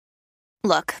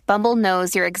Look, Bumble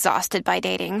knows you're exhausted by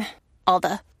dating. All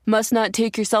the must not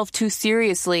take yourself too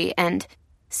seriously and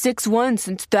 6'1"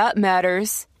 since that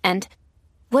matters. And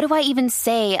what do I even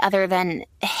say other than,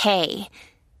 hey?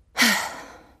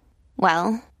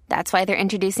 Well, that's why they're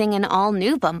introducing an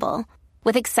all-new Bumble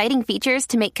with exciting features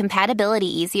to make compatibility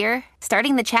easier,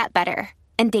 starting the chat better,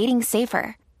 and dating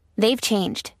safer. They've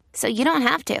changed, so you don't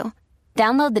have to.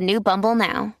 Download the new Bumble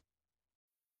now.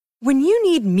 When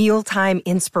you need mealtime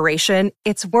inspiration,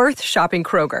 it's worth shopping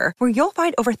Kroger, where you'll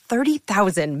find over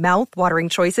 30,000 mouth-watering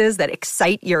choices that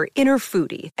excite your inner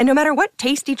foodie. And no matter what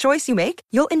tasty choice you make,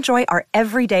 you'll enjoy our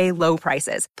everyday low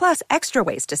prices, plus extra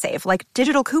ways to save, like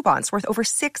digital coupons worth over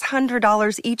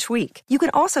 $600 each week. You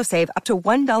can also save up to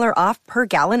 $1 off per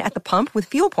gallon at the pump with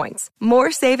fuel points.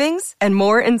 More savings and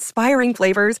more inspiring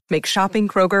flavors make shopping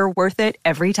Kroger worth it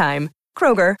every time.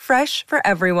 Kroger, fresh for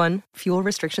everyone. Fuel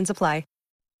restrictions apply.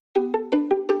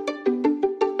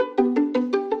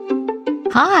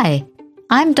 Hi,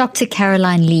 I'm Dr.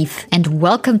 Caroline Leaf, and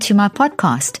welcome to my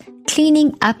podcast,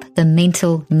 Cleaning Up the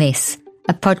Mental Mess,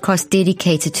 a podcast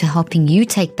dedicated to helping you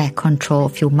take back control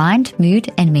of your mind, mood,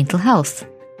 and mental health.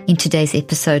 In today's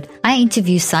episode, I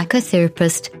interview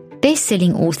psychotherapist,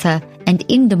 best-selling author, and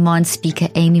in-demand speaker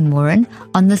Amy Morin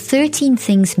on the 13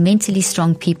 things mentally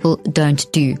strong people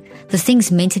don't do, the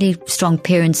things mentally strong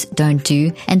parents don't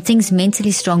do, and things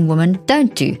mentally strong women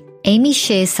don't do. Amy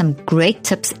shares some great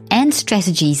tips and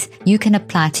strategies you can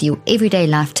apply to your everyday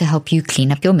life to help you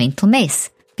clean up your mental mess.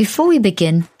 Before we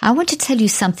begin, I want to tell you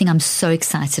something I'm so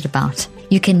excited about.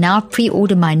 You can now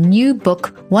pre-order my new book,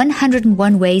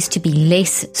 101 Ways to Be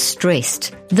Less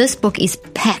Stressed. This book is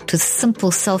packed with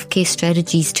simple self-care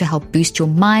strategies to help boost your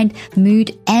mind,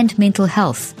 mood, and mental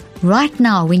health. Right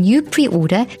now, when you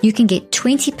pre-order, you can get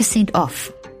 20%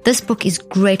 off. This book is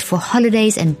great for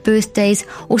holidays and birthdays,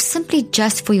 or simply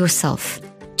just for yourself.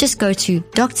 Just go to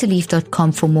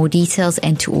drleaf.com for more details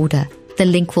and to order. The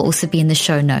link will also be in the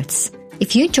show notes.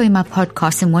 If you enjoy my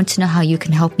podcast and want to know how you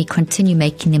can help me continue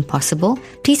making them possible,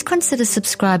 please consider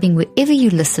subscribing wherever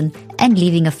you listen and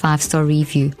leaving a 5-star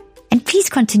review. And please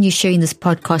continue sharing this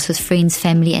podcast with friends,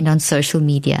 family, and on social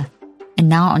media. And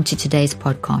now on to today's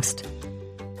podcast.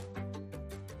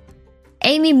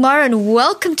 Amy Morin,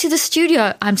 welcome to the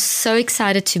studio. I'm so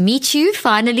excited to meet you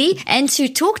finally and to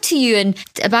talk to you and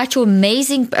about your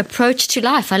amazing approach to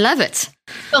life. I love it.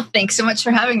 Well, thanks so much for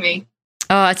having me.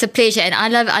 Oh, it's a pleasure. And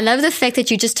I love the fact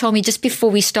that you just told me just before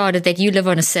we started that you live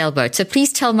on a sailboat. So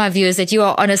please tell my viewers that you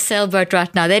are on a sailboat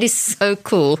right now. That is so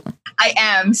cool. I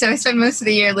am. So I spend most of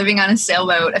the year living on a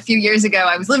sailboat. A few years ago,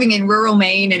 I was living in rural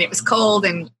Maine and it was cold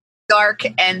and dark,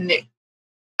 and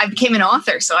I became an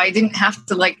author, so I didn't have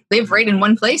to live right in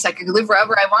one place. I could live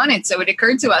wherever I wanted. So it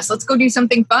occurred to us, let's go do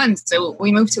something fun. So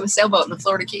we moved to a sailboat in the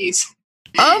Florida Keys.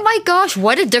 Oh my gosh,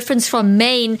 what a difference from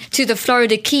Maine to the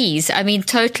Florida Keys. I mean,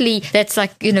 totally, that's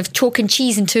like, chalk and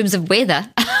cheese in terms of weather.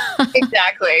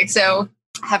 Exactly. So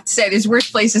I have to say there's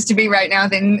worse places to be right now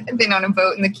than on a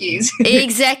boat in the Keys.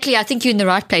 Exactly. I think you're in the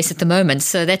right place at the moment.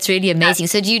 So that's really amazing.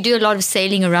 So do you do a lot of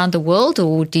sailing around the world,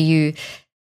 or do you...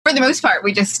 For the most part,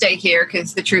 we just stay here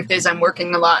because the truth is I'm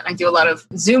working a lot. I do a lot of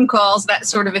Zoom calls, that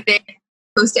sort of a thing,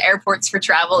 close to airports for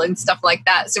travel and stuff like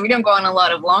that. So we don't go on a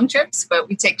lot of long trips, but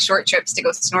we take short trips to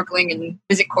go snorkeling and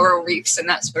visit coral reefs and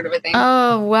that sort of a thing.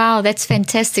 Oh, wow. That's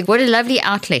fantastic. What a lovely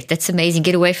outlet. That's amazing.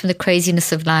 Get away from the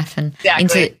craziness of life and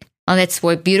exactly. Oh, that's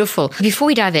beautiful. Before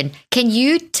we dive in, can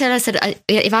you tell us that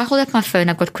if I hold up my phone,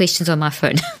 I've got questions on my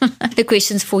phone, the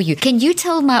questions for you. Can you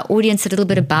tell my audience a little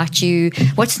bit about you?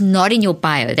 What's not in your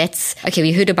bio? That's okay.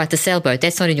 We heard about the sailboat.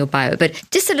 That's not in your bio, but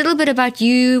just a little bit about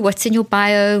you. What's in your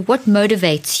bio? What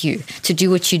motivates you to do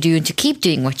what you do and to keep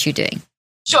doing what you're doing?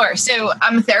 Sure. So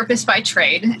I'm a therapist by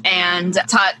trade and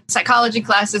taught psychology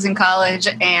classes in college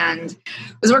and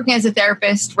was working as a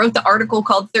therapist, wrote the article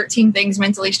called 13 Things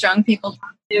Mentally Strong People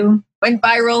Do, went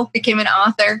viral, became an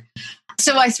author.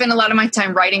 So I spend a lot of my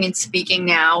time writing and speaking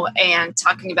now and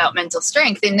talking about mental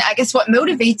strength. And I guess what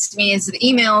motivates me is the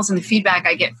emails and the feedback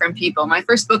I get from people. My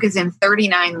first book is in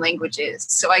 39 languages.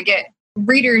 So I get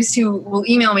readers who will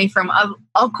email me from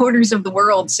all quarters of the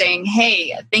world saying,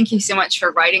 hey, thank you so much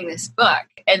for writing this book.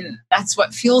 And that's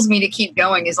what fuels me to keep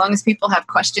going. As long as people have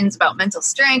questions about mental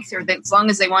strength or as long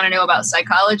as they want to know about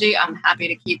psychology, I'm happy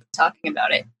to keep talking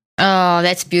about it. Oh,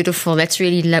 that's beautiful. That's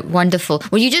really wonderful.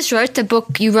 Well, you just wrote the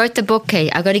book. You wrote the book. Okay,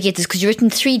 I got to get this because you've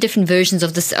written 3 different versions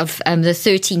of this of the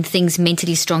 13 things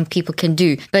mentally strong people can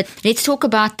do. But let's talk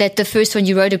about that. The first one,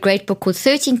 you wrote a great book called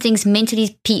 13 Things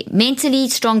Mentally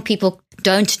Strong People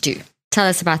Don't Do. Tell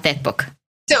us about that book.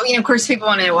 So, of course, people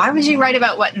want to know, why would you write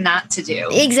about what not to do?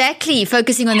 Exactly.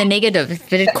 Focusing on the negative.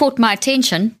 But it caught my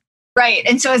attention. Right.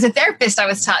 And so as a therapist, I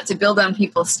was taught to build on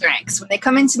people's strengths. When they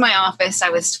come into my office, I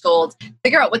was told,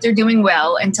 figure out what they're doing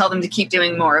well and tell them to keep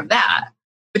doing more of that.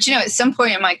 But, at some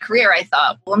point in my career, I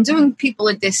thought, well, I'm doing people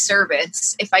a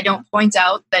disservice if I don't point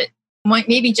out that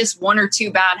maybe just one or two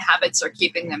bad habits are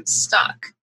keeping them stuck.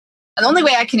 And the only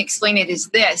way I can explain it is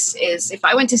if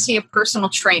I went to see a personal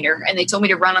trainer and they told me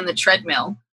to run on the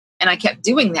treadmill and I kept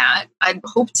doing that, I'd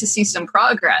hope to see some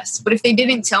progress. But if they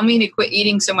didn't tell me to quit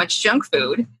eating so much junk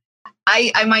food,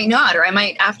 I might not, or I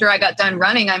might, after I got done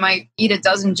running, I might eat a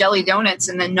dozen jelly donuts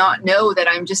and then not know that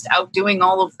I'm just outdoing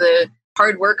all of the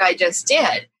hard work I just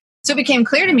did. So it became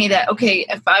clear to me that, okay,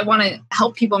 if I want to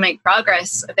help people make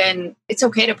progress, then it's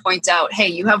okay to point out, hey,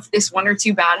 you have this one or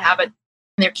two bad habits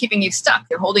and they're keeping you stuck.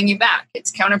 They're holding you back.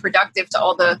 It's counterproductive to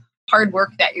all the hard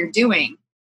work that you're doing.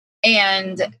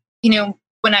 And,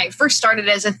 when I first started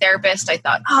as a therapist, I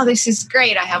thought, oh, this is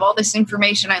great. I have all this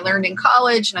information I learned in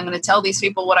college, and I'm going to tell these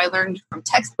people what I learned from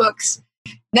textbooks,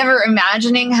 never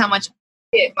imagining how much I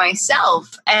did it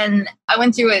myself. And I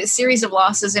went through a series of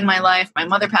losses in my life. My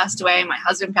mother passed away. My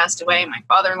husband passed away. My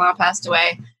father-in-law passed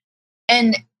away.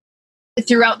 And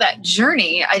throughout that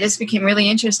journey, I just became really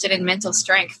interested in mental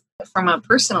strength from a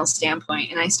personal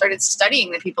standpoint. And I started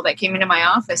studying the people that came into my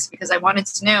office because I wanted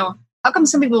to know, how come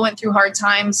some people went through hard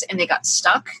times and they got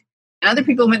stuck, and other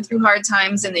people went through hard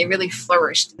times and they really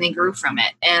flourished and they grew from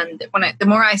it? And the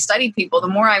more I studied people, the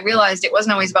more I realized it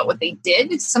wasn't always about what they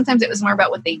did. Sometimes it was more about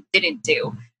what they didn't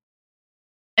do.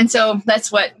 And so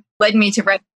that's what led me to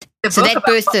write the book. So that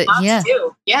birthed it,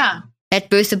 yeah.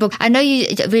 That birthed the book. I know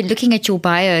we're looking at your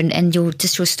bio and your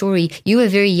story. You were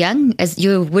very young, as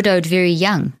you were widowed very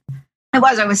young. I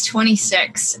was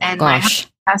 26, and my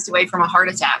husband passed away from a heart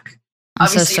attack. I'm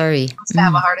so sorry. You're supposed to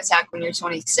have a heart attack when you're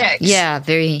 26. Yeah,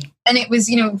 very. And it was,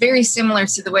 very similar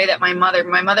to the way that my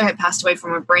mother had passed away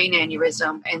from a brain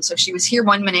aneurysm. And so she was here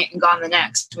one minute and gone the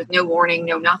next with no warning,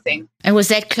 no nothing. And was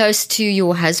that close to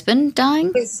your husband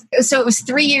dying? So it was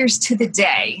 3 years to the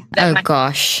day.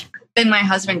 Gosh. Then my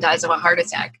husband dies of a heart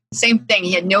attack. Same thing.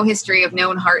 He had no history of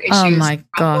known heart issues. Oh my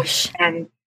gosh. And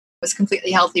was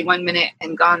completely healthy one minute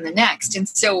and gone the next. And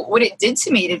so what it did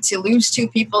to me, to lose two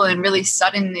people in really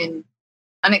sudden and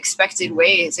unexpected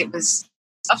ways, it was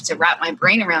tough to wrap my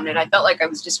brain around it. I felt like I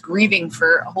was just grieving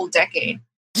for a whole decade.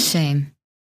 Shame.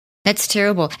 That's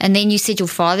terrible. And then you said your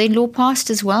father-in-law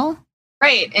passed as well?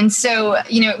 Right. And so,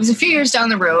 it was a few years down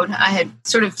the road. I had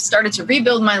sort of started to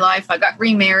rebuild my life. I got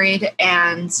remarried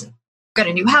and got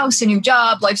a new house, a new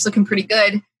job. Life's looking pretty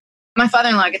good. My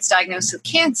father-in-law gets diagnosed with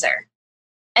cancer.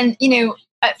 And,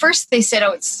 at first they said,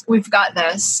 we've got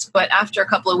this. But after a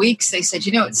couple of weeks, they said,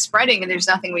 it's spreading and there's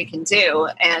nothing we can do.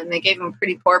 And they gave him a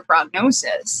pretty poor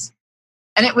prognosis.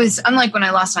 And it was unlike when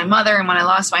I lost my mother and when I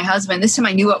lost my husband. This time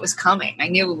I knew what was coming. I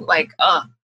knew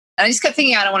and I just kept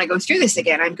thinking, I don't want to go through this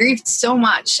again. I've grieved so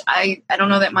much. I don't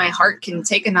know that my heart can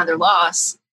take another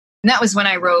loss. And that was when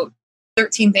I wrote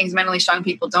 13 Things Mentally Strong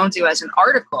People Don't Do as an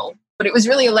article. But it was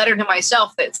really a letter to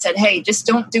myself that said, hey, just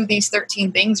don't do these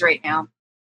 13 things right now.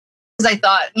 Because I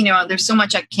thought, there's so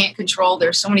much I can't control.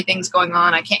 There's so many things going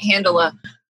on. I can't handle a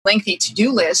lengthy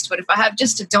to-do list. But if I have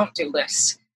just a don't do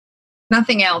list,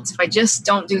 nothing else, if I just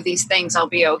don't do these things, I'll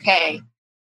be okay.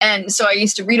 And so I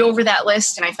used to read over that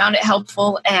list and I found it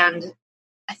helpful. And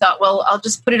I thought, well, I'll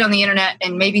just put it on the internet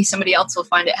and maybe somebody else will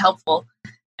find it helpful.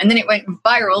 And then it went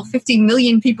viral. 50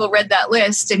 million people read that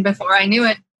list. And before I knew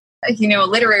it, a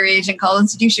literary agent called and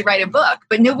said, you should write a book.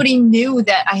 But nobody knew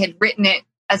that I had written it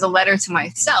as a letter to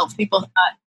myself. People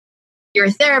thought, you're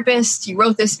a therapist, you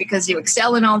wrote this because you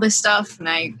excel in all this stuff. And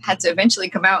I had to eventually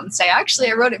come out and say, actually,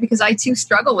 I wrote it because I too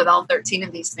struggle with all 13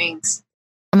 of these things.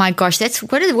 Oh my gosh, that's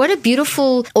what a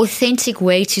beautiful, authentic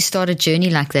way to start a journey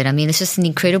like that. I mean, it's just an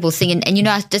incredible thing. And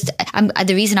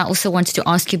the reason I also wanted to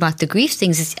ask you about the grief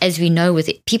things is, as we know, with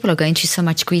it, people are going through so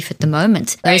much grief at the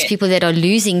moment. Right. Those people that are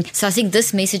losing. So I think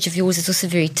this message of yours is also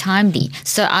very timely.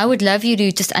 So I would love you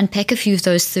to just unpack a few of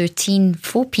those 13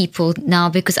 for people now,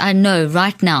 because I know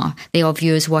right now there are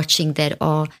viewers watching that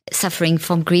are suffering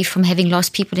from grief from having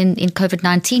lost people in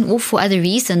COVID-19 or for other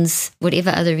reasons,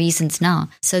 whatever other reasons now.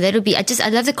 So that would be, I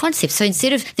love the concept. So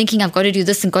instead of thinking I've got to do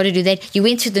this and got to do that, you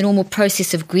went through the normal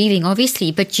process of grieving,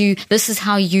 obviously, but this is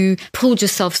how you pulled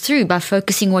yourself through by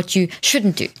focusing what you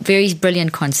shouldn't do. Very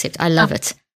brilliant concept. I love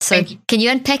it. So can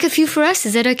you unpack a few for us?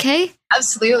 Is that okay?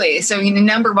 Absolutely. So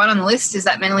number one on the list is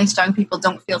that mentally strong people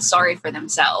don't feel sorry for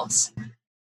themselves.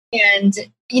 And,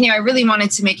 I really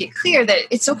wanted to make it clear that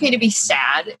it's okay to be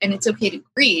sad and it's okay to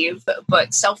grieve,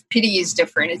 but self-pity is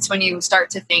different. It's when you start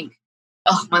to think,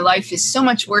 oh, my life is so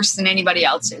much worse than anybody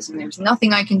else's and there's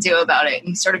nothing I can do about it. And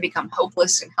you sort of become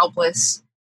hopeless and helpless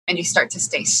and you start to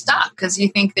stay stuck because you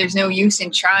think there's no use in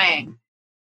trying.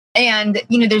 And,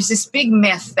 you know, there's this big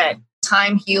myth that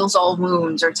time heals all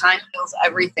wounds or time heals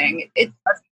everything. It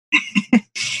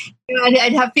you know,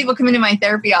 I'd have people come into my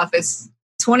therapy office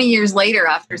 20 years later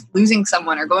after losing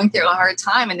someone or going through a hard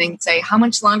time, and they'd say, how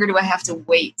much longer do I have to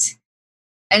wait?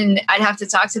 And I'd have to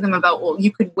talk to them about, well,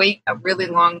 you could wait a really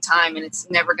long time and it's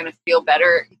never going to feel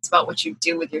better. It's about what you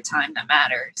do with your time that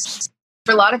matters.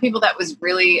 For a lot of people, that was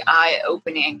really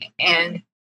eye-opening. And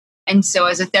so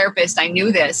as a therapist, I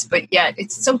knew this, but yet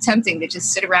it's so tempting to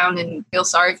just sit around and feel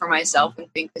sorry for myself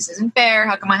and think this isn't fair.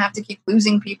 How come I have to keep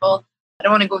losing people? I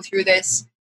don't want to go through this.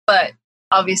 But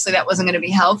obviously that wasn't going to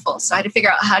be helpful. So I had to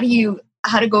figure out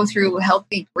how to go through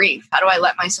healthy grief. How do I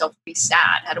let myself be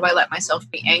sad? How do I let myself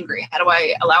be angry? How do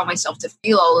I allow myself to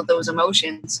feel all of those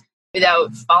emotions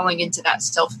without falling into that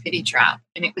self-pity trap?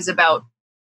 And it was about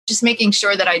just making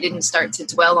sure that I didn't start to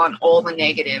dwell on all the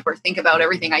negative or think about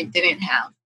everything I didn't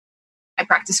have. I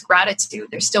practice gratitude.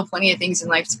 There's still plenty of things in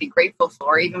life to be grateful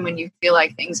for, even when you feel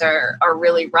like things are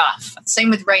really rough. Same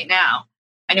with right now.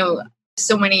 I know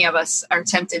so many of us are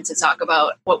tempted to talk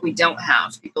about what we don't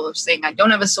have. People are saying, I don't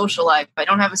have a social life. I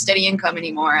don't have a steady income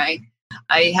anymore. I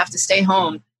have to stay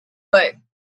home. But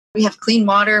we have clean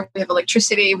water. We have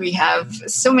electricity. We have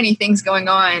so many things going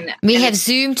on. We have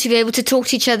Zoom to be able to talk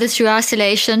to each other through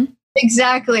isolation.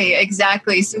 Exactly.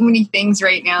 So many things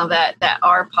right now that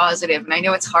are positive. And I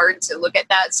know it's hard to look at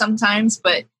that sometimes,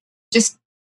 but just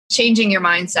changing your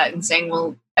mindset and saying,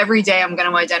 well, every day I'm going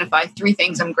to identify 3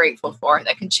 things I'm grateful for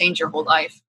that can change your whole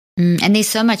life. And there's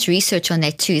so much research on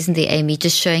that too, isn't there, Amy?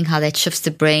 Just showing how that shifts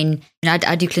the brain. You know,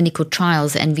 I do clinical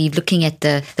trials and we're looking at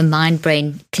the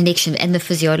mind-brain connection and the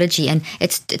physiology. And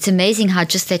it's amazing how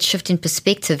just that shift in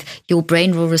perspective, your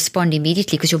brain will respond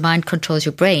immediately because your mind controls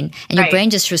your brain and your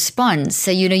brain just responds. So,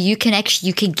 you know, you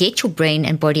can get your brain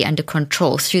and body under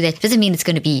control through that. Doesn't mean it's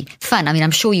going to be fun. I mean,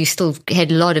 I'm sure you still had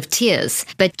a lot of tears,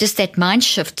 but just that mind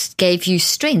shift gave you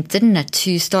strength, didn't it,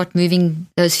 to start moving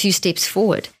those few steps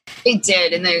forward? It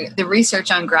did. And the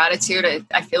research on gratitude,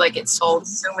 I feel like it solved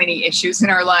so many issues in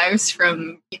our lives,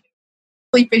 from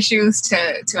sleep issues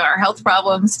to our health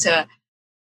problems to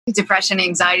depression,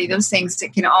 anxiety, those things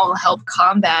that can all help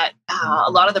combat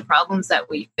a lot of the problems that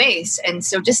we face. And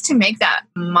so just to make that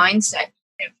mindset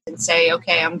shift and say,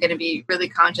 okay, I'm going to be really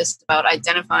conscious about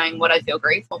identifying what I feel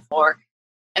grateful for.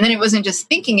 And then it wasn't just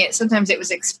thinking it. Sometimes it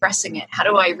was expressing it. How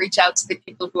do I reach out to the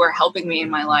people who are helping me in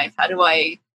my life? How do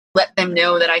I let them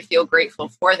know that I feel grateful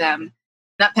for them?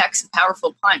 That packs a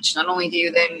powerful punch. Not only do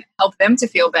you then help them to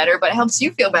feel better, but it helps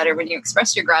you feel better when you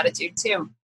express your gratitude too.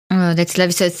 Oh, that's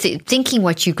lovely. So thinking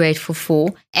what you're grateful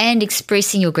for and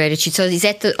expressing your gratitude. So is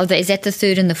that the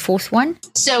third and the fourth one?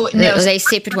 So no, are they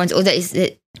separate ones? Or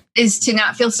is to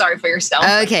not feel sorry for yourself.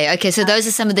 Okay. So those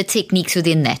are some of the techniques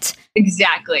within that.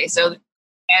 Exactly. So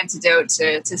antidote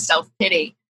to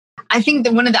self-pity. I think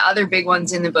that one of the other big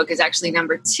ones in the book is actually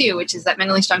number 2, which is that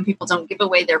mentally strong people don't give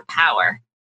away their power.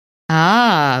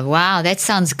 Ah, wow. That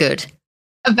sounds good.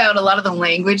 About a lot of the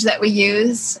language that we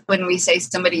use when we say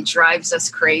somebody drives us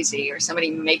crazy or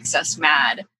somebody makes us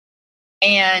mad.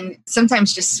 And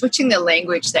sometimes just switching the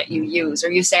language that you use,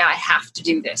 or you say, I have to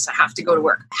do this. I have to go to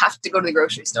work. I have to go to the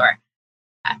grocery store.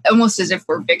 Almost as if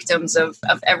we're victims of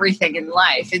everything in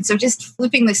life. And so just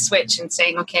flipping the switch and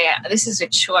saying, okay, this is a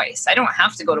choice. I don't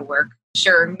have to go to work.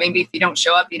 Sure, maybe if you don't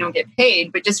show up, you don't get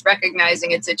paid, but just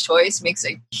recognizing it's a choice makes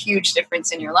a huge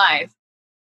difference in your life.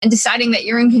 And deciding that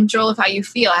you're in control of how you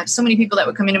feel. I have so many people that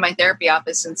would come into my therapy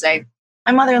office and say,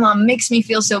 my mother-in-law makes me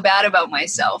feel so bad about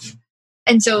myself.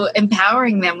 And so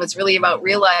empowering them was really about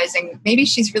realizing maybe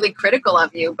she's really critical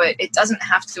of you, but it doesn't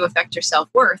have to affect your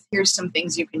self-worth. Here's some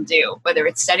things you can do, whether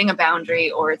it's setting a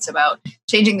boundary or it's about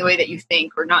changing the way that you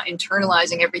think or not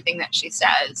internalizing everything that she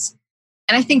says.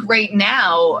 And I think right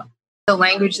now, the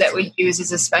language that we use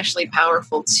is especially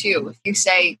powerful too. If you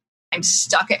say, I'm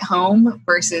stuck at home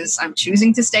versus I'm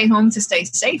choosing to stay home to stay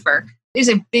safer, there's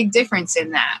a big difference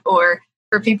in that. Or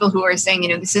for people who are saying,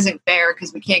 this isn't fair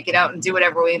because we can't get out and do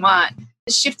whatever we want,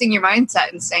 just shifting your mindset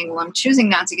and saying, well, I'm choosing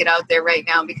not to get out there right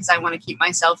now because I want to keep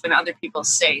myself and other people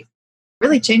safe,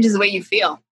 really changes the way you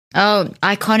feel. Oh,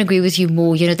 I can't agree with you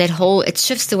more. It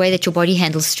shifts the way that your body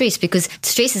handles stress, because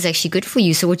stress is actually good for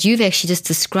you. So what you've actually just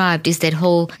described is that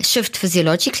whole shift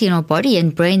physiologically in our body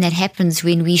and brain that happens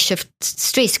when we shift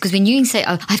stress. Because when you say,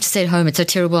 oh, I have to stay at home, it's so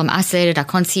terrible, I'm isolated, I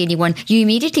can't see anyone, you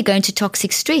immediately go into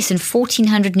toxic stress and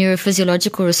 1,400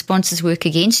 neurophysiological responses work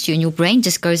against you and your brain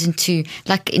just goes into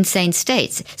like insane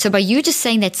states. So by you just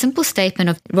saying that simple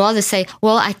statement of rather say,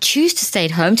 well, I choose to stay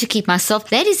at home to keep myself,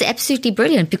 that is absolutely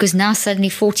brilliant, because now suddenly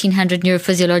 1,400 1,300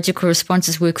 neurophysiological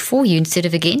responses work for you instead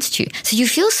of against you. So you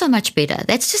feel so much better.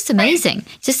 That's just amazing.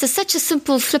 Just such a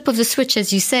simple flip of the switch,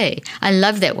 as you say. I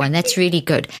love that one. That's really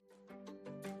good.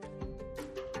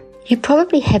 You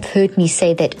probably have heard me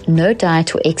say that no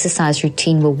diet or exercise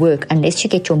routine will work unless you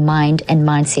get your mind and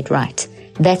mindset right.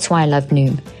 That's why I love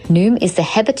Noom. Noom is the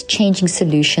habit-changing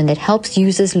solution that helps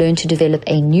users learn to develop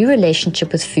a new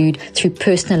relationship with food through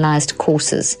personalized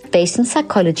courses. Based in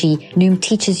psychology, Noom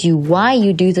teaches you why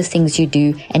you do the things you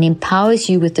do and empowers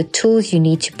you with the tools you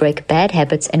need to break bad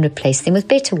habits and replace them with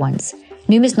better ones.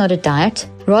 Noom is not a diet.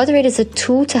 Rather, it is a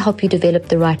tool to help you develop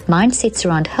the right mindsets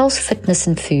around health, fitness,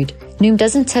 and food. Noom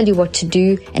doesn't tell you what to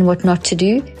do and what not to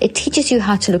do. It teaches you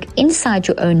how to look inside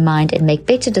your own mind and make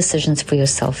better decisions for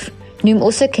yourself. Noom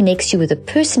also connects you with a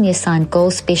personally assigned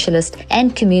goal specialist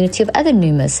and community of other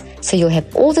Noomers, so you'll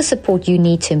have all the support you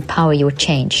need to empower your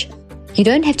change. You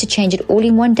don't have to change it all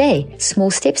in one day.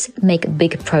 Small steps make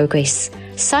big progress.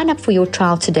 Sign up for your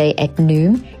trial today at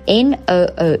Noom,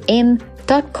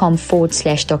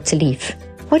 noom.com/Dr. Leaf.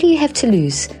 What do you have to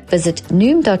lose? Visit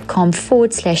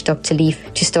noom.com/Dr.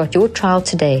 Leaf to start your trial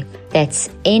today. That's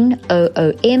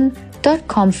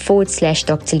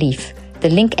noom.com/Dr. Leaf. The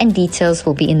link and details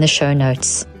will be in the show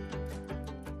notes.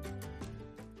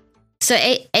 So,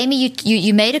 Amy,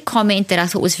 you made a comment that I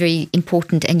thought was very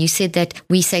important, and you said that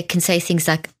we can say things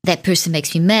like, that person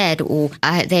makes me mad, or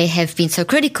they have been so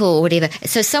critical, or whatever.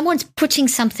 So someone's putting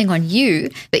something on you,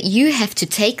 but you have to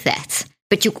take that.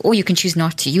 Or you can choose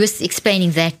not to. You were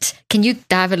explaining that. Can you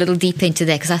dive a little deeper into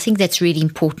that? Because I think that's really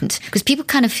important. Because people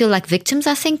kind of feel like victims.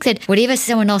 I think that whatever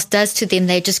someone else does to them,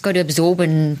 they just got to absorb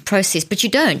and process. But you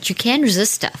don't. You can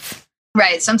resist stuff.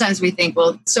 Right. Sometimes we think,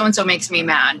 well, so-and-so makes me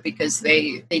mad because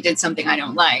they did something I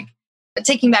don't like. But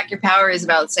taking back your power is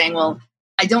about saying, well,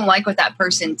 I don't like what that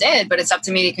person did, but it's up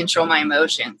to me to control my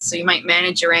emotions. So you might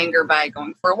manage your anger by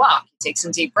going for a walk, you take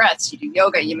some deep breaths, you do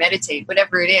yoga, you meditate,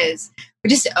 whatever it is. But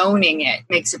just owning it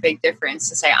makes a big difference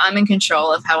to say, I'm in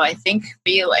control of how I think,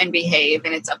 feel, and behave,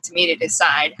 and it's up to me to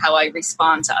decide how I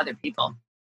respond to other people.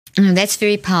 That's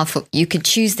very powerful. You can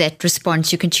choose that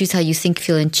response. You can choose how you think,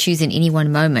 feel, and choose in any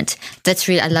one moment. That's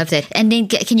really, I love that. And then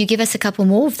can you give us a couple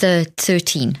more of the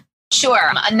 13?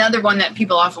 Sure. Another one that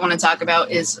people often want to talk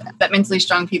about is that mentally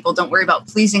strong people don't worry about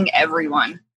pleasing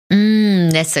everyone.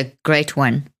 That's a great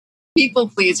one. People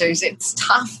pleasers. It's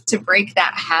tough to break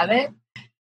that habit.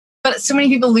 But so many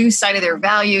people lose sight of their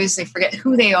values. They forget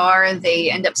who they are.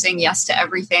 They end up saying yes to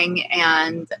everything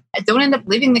and don't end up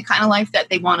living the kind of life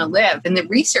that they want to live. And the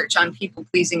research on people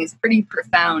pleasing is pretty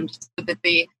profound. So that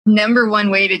the number one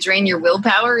way to drain your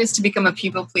willpower is to become a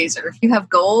people pleaser. If you have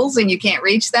goals and you can't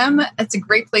reach them, that's a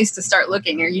great place to start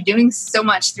looking. Are you doing so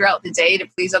much throughout the day to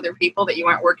please other people that you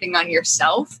aren't working on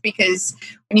yourself? Because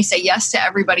when you say yes to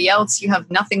everybody else, you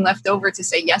have nothing left over to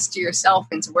say yes to yourself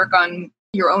and to work on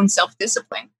your own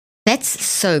self-discipline. That's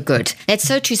so good. That's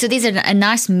so true. So there's a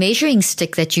nice measuring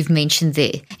stick that you've mentioned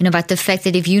there, about the fact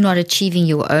that if you're not achieving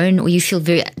your own, or you feel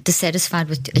very dissatisfied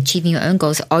with achieving your own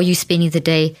goals, are you spending the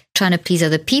day trying to please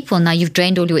other people? Now you've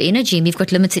drained all your energy, and we've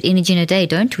got limited energy in a day,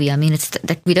 don't we? I mean, it's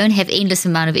that we don't have endless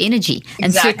amount of energy,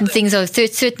 and certain things are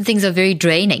very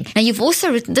draining. Now you've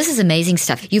also written, this is amazing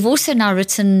stuff. You've also now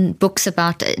written books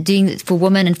about doing for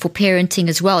women and for parenting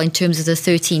as well, in terms of the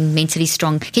 13 mentally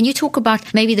strong. Can you talk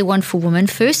about maybe the one for women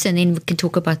first, and then we can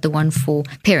talk about the one for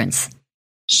parents?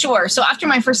 Sure. So after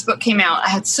my first book came out, I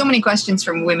had so many questions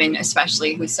from women,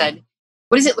 especially, who said,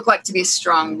 what does it look like to be a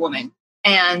strong woman?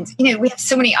 And, we have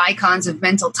so many icons of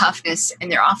mental toughness, and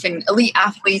they're often elite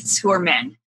athletes who are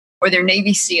men, or they're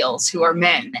Navy SEALs who are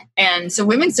men. And so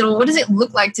women said, well, what does it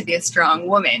look like to be a strong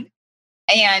woman?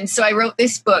 And so I wrote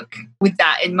this book with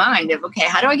that in mind of, okay,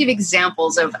 how do I give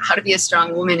examples of how to be a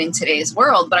strong woman in today's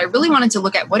world? But I really wanted to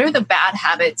look at what are the bad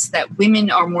habits that women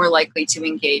are more likely to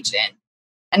engage in.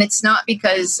 And it's not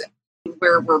because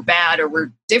we're bad or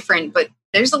we're different, but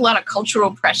there's a lot of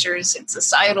cultural pressures and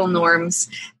societal norms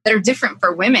that are different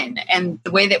for women. And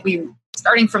the way that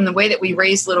starting from the way that we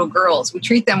raise little girls, we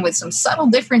treat them with some subtle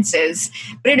differences,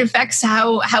 but it affects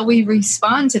how we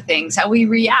respond to things, how we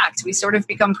react. We sort of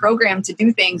become programmed to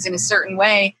do things in a certain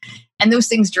way, and those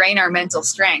things drain our mental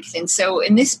strength. And so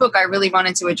in this book, I really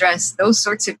wanted to address those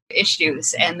sorts of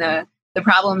issues and the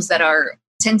problems that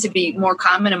tend to be more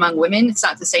common among women. It's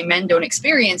not to say men don't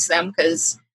experience them,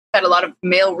 because I've had a lot of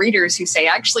male readers who say,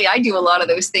 actually, I do a lot of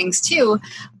those things too,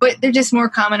 but they're just more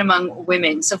common among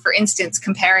women. So for instance,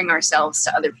 comparing ourselves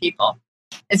to other people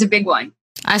is a big one.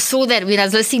 I saw that when I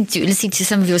was listening to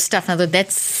some of your stuff, and I thought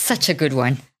that's such a good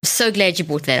one. I'm so glad you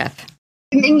brought that up.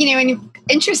 And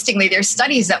interestingly, there's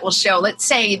studies that will show, let's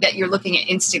say that you're looking at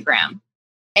Instagram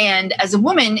And as a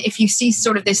woman, if you see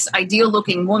sort of this ideal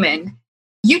looking woman,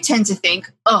 you tend to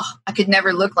think, oh, I could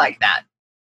never look like that.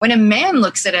 When a man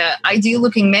looks at an ideal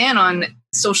looking man on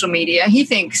social media, he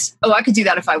thinks, oh, I could do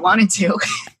that if I wanted to.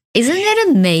 Isn't that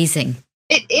amazing?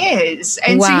 It is.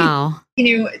 And wow.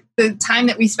 So, the time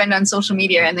that we spend on social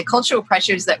media and the cultural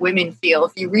pressures that women feel,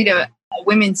 if you read a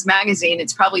women's magazine,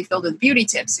 it's probably filled with beauty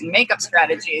tips and makeup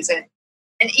strategies. And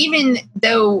even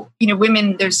though,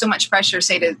 women, there's so much pressure,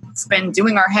 say, to spend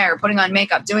doing our hair, putting on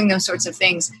makeup, doing those sorts of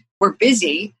things, we're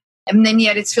busy. And then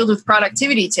yet it's filled with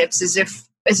productivity tips as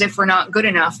if we're not good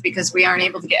enough because we aren't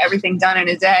able to get everything done in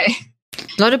a day.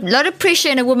 A lot of pressure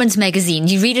in a woman's magazine.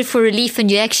 You read it for relief and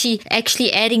you're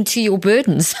actually adding to your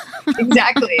burdens.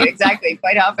 Exactly.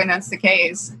 Quite often that's the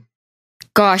case.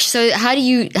 Gosh, so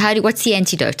what's the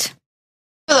antidote?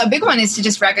 Well, a big one is to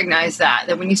just recognize that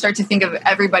when you start to think of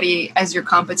everybody as your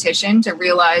competition, to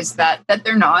realize that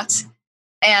they're not.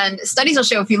 And studies will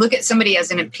show if you look at somebody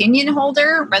as an opinion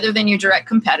holder rather than your direct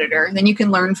competitor, then you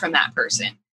can learn from that person.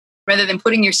 Rather than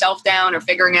putting yourself down or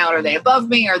figuring out, are they above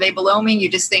me? Are they below me? You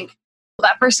just think, well,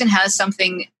 that person has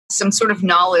some sort of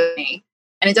knowledge.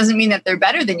 And it doesn't mean that they're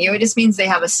better than you. It just means they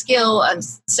have a skill, a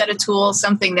set of tools,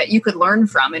 something that you could learn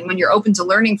from. And when you're open to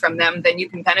learning from them, then you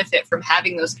can benefit from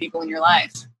having those people in your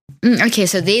life. Okay,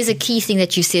 so there's a key thing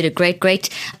that you said, a great,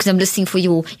 because I'm listening for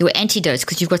your antidotes,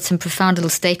 because you've got some profound little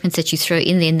statements that you throw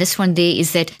in there. And this one there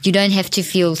is that you don't have to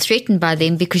feel threatened by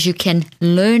them because you can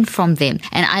learn from them.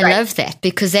 And I love that,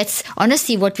 because that's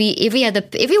honestly what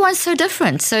everyone's so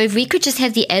different. So if we could just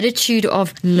have the attitude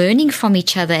of learning from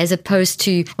each other as opposed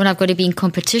to, well, I've got to be in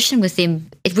competition with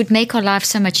them, it would make our life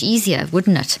so much easier,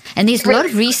 wouldn't it? And there's a lot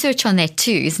of research on that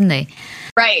too, isn't there?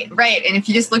 Right. And if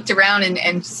you just looked around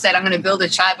and said, I'm going to build a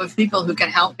tribe of people who can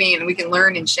help me and we can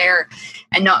learn and share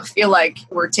and not feel like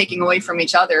we're taking away from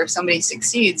each other if somebody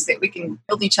succeeds, that we can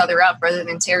build each other up rather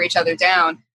than tear each other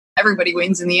down, everybody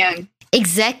wins in the end.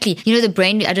 Exactly. The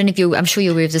brain, I don't know if I'm sure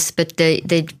you're aware of this, but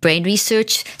the brain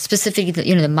research, specifically,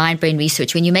 the mind brain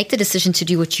research, when you make the decision to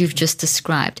do what you've just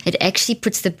described, it actually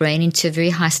puts the brain into a very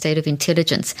high state of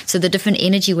intelligence. So the different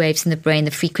energy waves in the brain,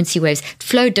 the frequency waves,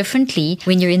 flow differently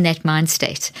when you're in that mind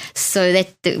state. So that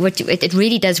it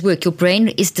really does work. Your brain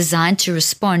is designed to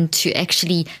respond to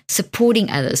actually supporting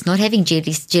others, not having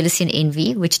jealousy and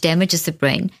envy, which damages the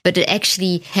brain, but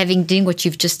actually doing what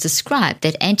you've just described,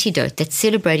 that antidote, that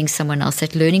celebrating someone else,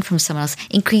 that learning from someone else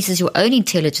increases your own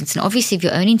intelligence. And obviously, if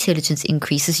your own intelligence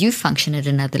increases, you function at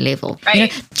another level.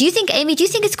 Right. Do you think, Amy,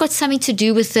 it's got something to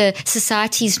do with the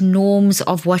society's norms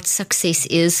of what success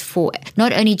is for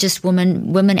not only just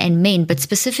women and men, but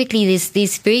specifically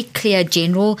there's very clear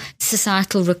general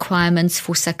societal requirements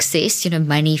for success,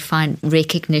 money,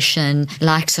 recognition,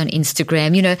 likes on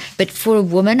Instagram, but for a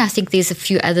woman, I think there's a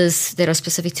few others that are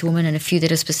specific to women and a few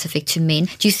that are specific to men.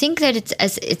 Do you think that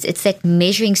it's that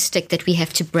measuring stick that we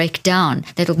have to break down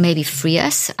that'll maybe free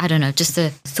us? I don't know, just a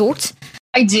thought.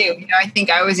 I do. I think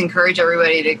I always encourage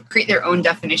everybody to create their own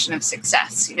definition of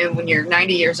success. When you're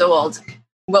 90 years old,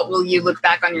 what will you look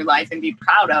back on your life and be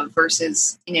proud of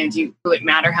versus, will it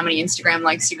matter how many Instagram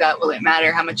likes you got? Will it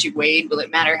matter how much you weighed? Will it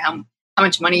matter how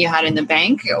much money you had in the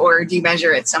bank? Or do you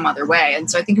measure it some other way? And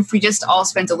so I think if we just all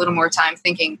spent a little more time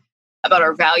thinking about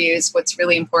our values, what's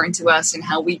really important to us, and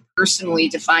how we personally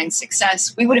define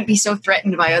success, we wouldn't be so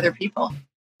threatened by other people.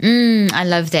 I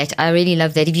love that. I really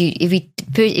love that. If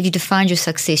you defined your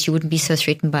success, you wouldn't be so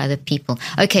threatened by other people.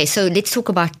 Okay, so let's talk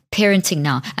about parenting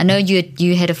now. I know you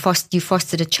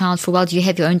fostered a child for a while. Do you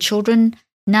have your own children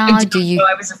now? I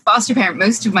was a foster parent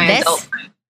most of my adult life.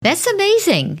 That's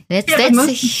amazing. That's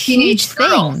a huge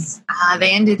thing.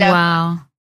 They ended up. Wow.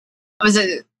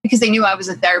 Because they knew I was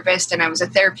a therapist and I was a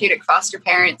therapeutic foster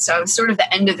parent. So I was sort of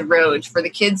the end of the road for the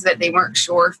kids that they weren't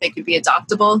sure if they could be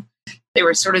adoptable. They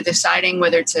were sort of deciding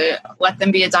whether to let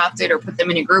them be adopted or put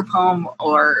them in a group home,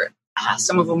 or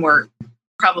some of them were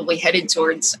probably headed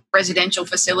towards residential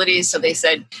facilities. So they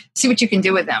said, see what you can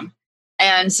do with them.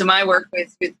 And so my work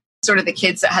with sort of the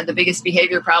kids that had the biggest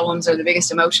behavior problems or the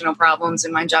biggest emotional problems,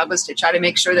 and my job was to try to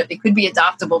make sure that they could be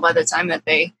adoptable by the time that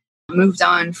they moved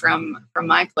on from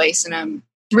my place. And I'm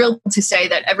thrilled to say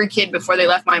that every kid before they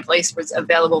left my place was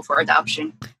available for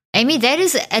adoption. Amy, that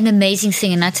is an amazing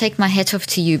thing, and I take my hat off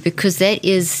to you, because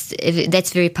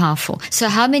that's very powerful. So,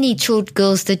 how many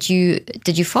girls did you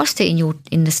foster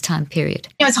in this time period?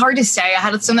 It's hard to say. I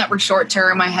had some that were short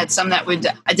term. I had some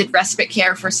I did respite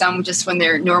care for some just when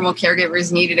their normal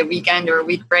caregivers needed a weekend or a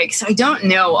week break. So I don't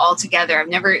know altogether. I've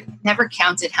never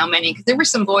counted how many, because there were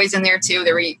some boys in there too.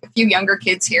 There were a few younger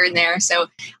kids here and there. So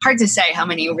hard to say how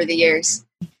many over the years.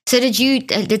 So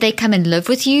did they come and live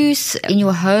with you in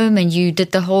your home, and you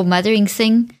did the whole mothering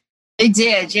thing? They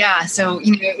did, yeah. So,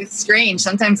 it was strange.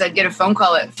 Sometimes I'd get a phone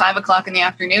call at 5:00 in the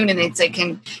afternoon and they'd say,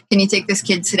 can you take this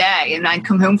kid today? And I'd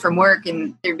come home from work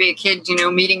and there'd be a kid,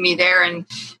 meeting me there, and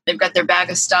they've got their bag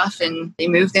of stuff and they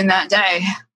moved in that day.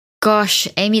 Gosh,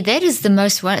 Amy, that is the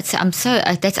most one.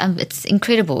 It's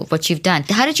incredible what you've done.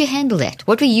 How did you handle that?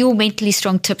 What were your mentally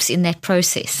strong tips in that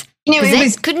process?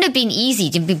 Couldn't have been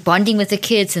easy to be bonding with the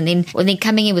kids and then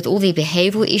coming in with all their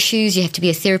behavioral issues. You have to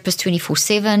be a therapist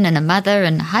 24/7 and a mother.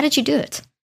 And how did you do it?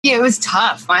 Yeah, it was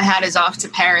tough. My hat is off to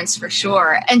parents for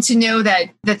sure. And to know that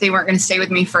they weren't going to stay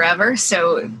with me forever.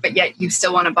 So, but yet you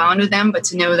still want to bond with them. But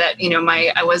to know that,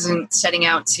 I wasn't setting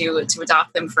out to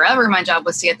adopt them forever. My job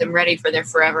was to get them ready for their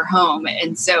forever home.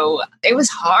 And so it was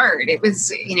hard. It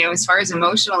was, as far as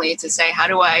emotionally, to say, how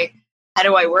do I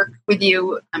work with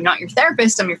you? I'm not your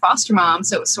therapist, I'm your foster mom.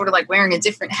 So it was sort of like wearing a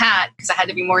different hat because I had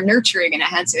to be more nurturing and I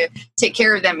had to take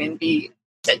care of them and be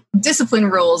discipline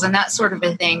rules and that sort of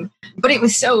a thing. But it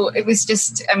was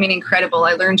just, incredible.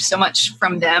 I learned so much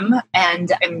from them,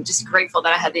 and I'm just grateful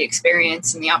that I had the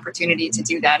experience and the opportunity to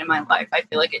do that in my life. I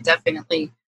feel like it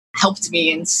definitely helped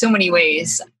me in so many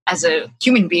ways as a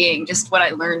human being, just what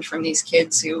I learned from these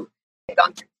kids who had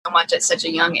gone through so much at such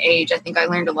a young age. I think I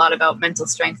learned a lot about mental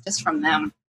strength just from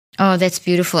them. Oh, that's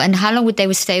beautiful. And how long would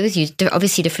they stay with you?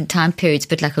 Obviously different time periods,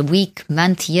 but like a week,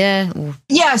 month, year? Or...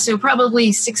 Yeah, so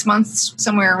probably 6 months,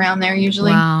 somewhere around there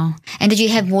usually. Wow. And did you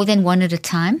have more than one at a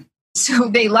time? So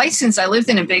they licensed, I lived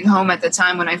in a big home at the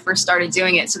time when I first started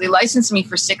doing it. So they licensed me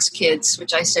for 6 kids,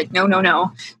 which I said,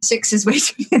 no. 6 is way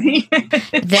too many.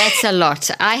 That's a lot.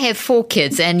 I have 4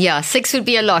 kids and 6 would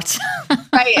be a lot.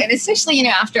 Right. And especially,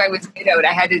 after I was widowed,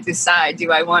 I had to decide, do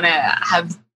I want to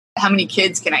have, how many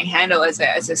kids can I handle as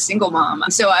a single mom?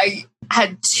 So I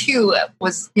had 2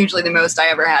 was usually the most I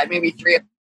ever had, maybe 3 on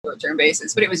a short-term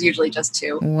basis, but it was usually just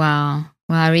 2. Wow.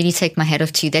 Well, I really take my hat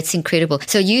off to you. That's incredible.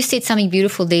 So you said something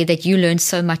beautiful there, that you learned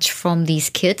so much from these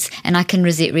kids, and I can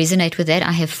resonate with that.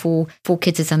 I have four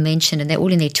kids, as I mentioned, and they're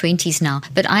all in their 20s now.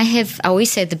 But I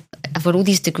always say that I've got all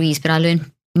these degrees, but I learned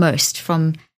most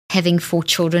from having 4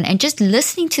 children and just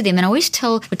listening to them. And I always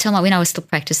when I was still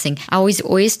practicing, I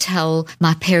always tell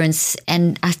my parents,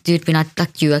 and I do it when I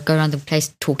go around the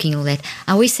place talking all that.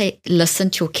 I always say, listen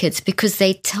to your kids, because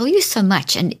they tell you so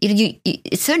much. And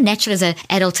it's so natural as an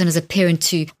adult and as a parent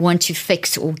to want to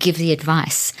fix or give the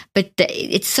advice. But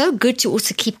it's so good to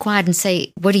also keep quiet and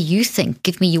say, what do you think?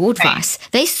 Give me your advice.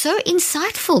 Right. They're so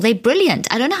insightful. They're brilliant.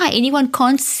 I don't know how anyone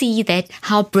can't see that,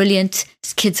 how brilliant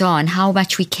kids are and how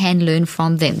much we can learn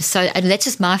from them. So that's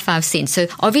just my 5 cents. So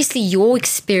obviously your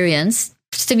experience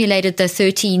stimulated the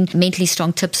 13 mentally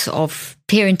strong tips of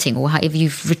parenting, or however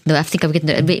you've written it. I think I've written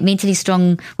it, mentally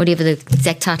strong, whatever the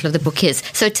exact title of the book is.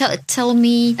 So tell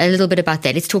me a little bit about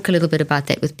that. Let's talk a little bit about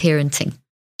that with parenting.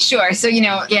 Sure. So,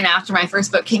 again, after my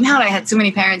first book came out, I had so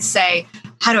many parents say,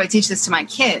 how do I teach this to my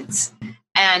kids?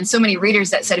 And so many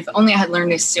readers that said, if only I had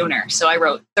learned this sooner. So I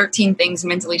wrote 13 things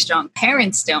mentally strong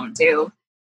parents don't do,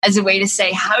 as a way to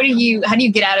say, how do you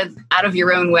get out of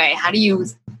your own way? How do you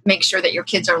make sure that your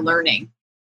kids are learning?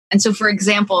 And so, for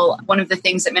example, one of the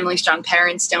things that mentally strong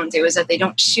parents don't do is that they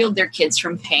don't shield their kids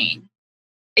from pain.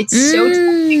 It's so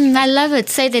tempting. I love it.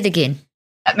 Say that again.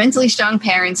 That mentally strong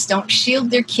parents don't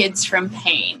shield their kids from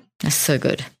pain. That's so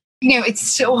good. It's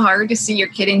so hard to see your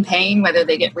kid in pain, whether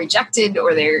they get rejected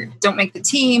or they don't make the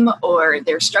team or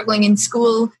they're struggling in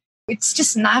school. It's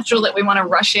just natural that we want to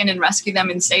rush in and rescue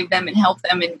them and save them and help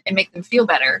them and make them feel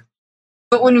better.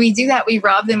 But when we do that, we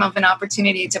rob them of an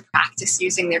opportunity to practice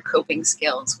using their coping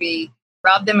skills. We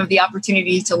rob them of the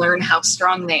opportunity to learn how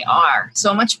strong they are. So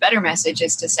a much better message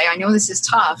is to say, I know this is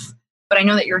tough, but I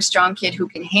know that you're a strong kid who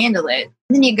can handle it.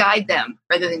 And then you guide them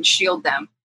rather than shield them.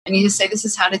 And you just say, this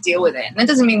is how to deal with it. And that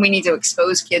doesn't mean we need to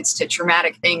expose kids to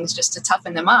traumatic things just to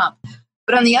toughen them up.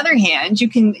 But on the other hand, you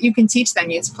can teach them.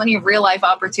 There's plenty of real life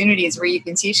opportunities where you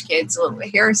can teach kids, well,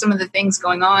 here are some of the things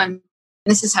going on.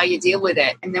 This is how you deal with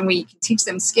it. And then we can teach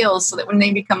them skills so that when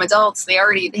they become adults, they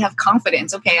have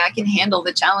confidence. Okay, I can handle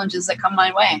the challenges that come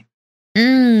my way.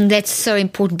 That's so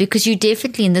important, because you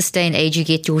definitely, in this day and age, you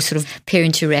get your sort of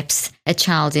parent who wraps a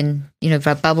child in,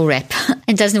 bubble wrap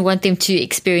and doesn't want them to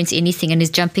experience anything and is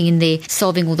jumping in there,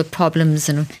 solving all the problems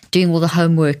and doing all the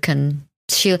homework and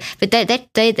but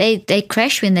they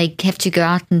crash when they have to go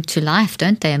out into life,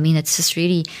 don't they? I mean, it's just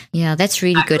really, that's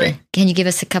really good. Can you give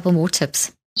us a couple more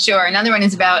tips? Sure. Another one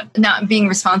is about not being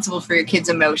responsible for your kids'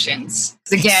 emotions.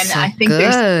 Again, so I think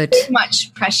there's too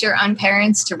much pressure on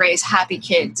parents to raise happy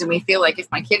kids. And we feel like if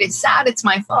my kid is sad, it's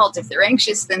my fault. If they're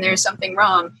anxious, then there's something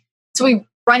wrong. So we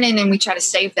run in and we try to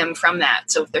save them from that.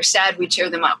 So if they're sad, we cheer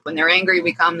them up. When they're angry,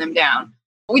 we calm them down.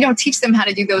 But we don't teach them how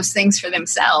to do those things for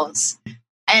themselves.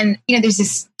 And, there's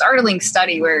this startling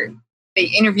study where they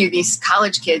interview these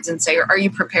college kids and say, are you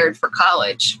prepared for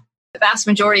college? The vast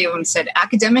majority of them said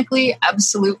academically,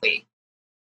 absolutely.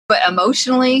 But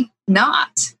emotionally,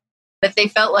 not. That they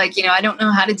felt like, I don't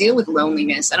know how to deal with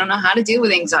loneliness. I don't know how to deal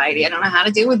with anxiety. I don't know how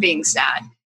to deal with being sad.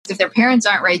 If their parents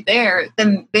aren't right there,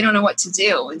 then they don't know what to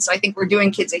do. And so I think we're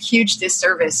doing kids a huge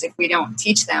disservice if we don't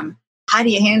teach them, how do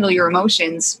you handle your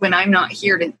emotions when I'm not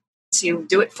here to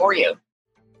do it for you?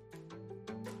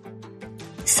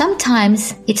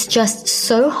 Sometimes it's just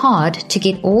so hard to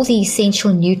get all the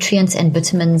essential nutrients and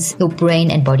vitamins your brain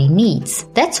and body needs.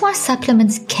 That's why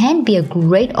supplements can be a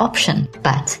great option,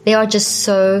 but there are just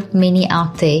so many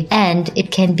out there and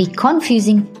it can be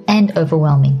confusing and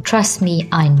overwhelming. Trust me,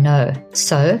 I know.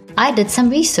 So I did some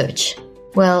research.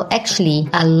 Well, actually,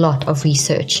 a lot of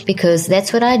research, because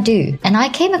that's what I do. And I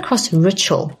came across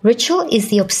Ritual. Ritual is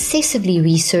the obsessively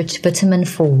researched vitamin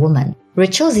for women.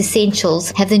 Ritual's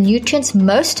essentials have the nutrients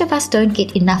most of us don't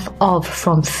get enough of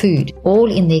from food,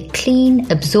 all in their clean,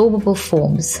 absorbable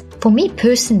forms. For me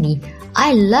personally,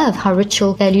 I love how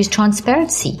Ritual values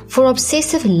transparency. For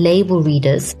obsessive label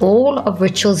readers, all of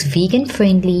Ritual's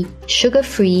vegan-friendly,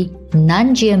 sugar-free,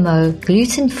 non-GMO,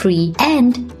 gluten-free,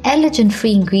 and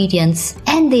allergen-free ingredients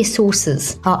and their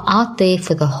sources are out there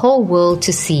for the whole world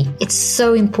to see. It's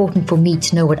so important for me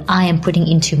to know what I am putting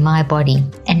into my body.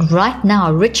 And right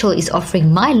now, Ritual is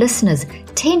offering my listeners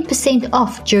 10%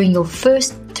 off during your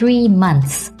first 3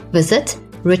 months. Visit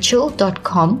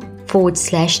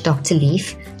ritual.com/Dr.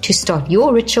 Leaf to start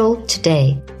your ritual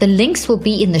today. The links will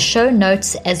be in the show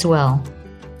notes as well.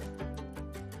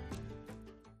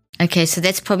 Okay, so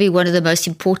that's probably one of the most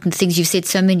important things. You've said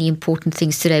so many important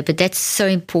things today, but that's so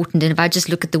important. And if I just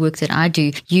look at the work that I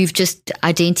do, you've just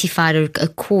identified a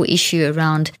core issue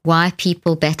around why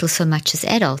people battle so much as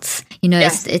adults.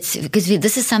 Yes. It's because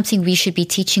this is something we should be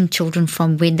teaching children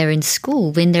from when they're in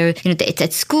school, when they're, it's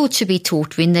at school to be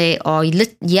taught, when they are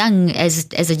young,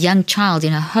 as a young child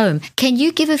in a home. Can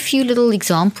you give a few little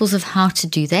examples of how to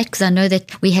do that? Because I know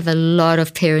that we have a lot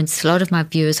of parents, a lot of my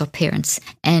viewers are parents,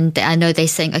 and I know they're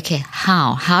saying, okay,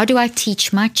 how do I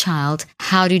teach my child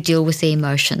how to deal with their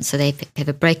emotions? So they have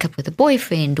a breakup with a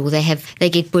boyfriend, or they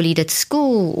get bullied at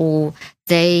school, or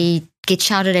they get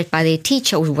shouted at by their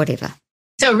teacher, or whatever.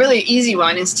 So a really easy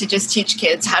one is to just teach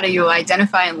kids how do you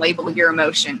identify and label your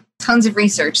emotion. Tons of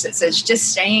research that says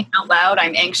just saying out loud,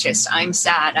 I'm anxious, I'm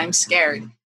sad, I'm scared,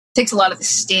 takes a lot of the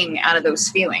sting out of those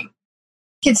feelings.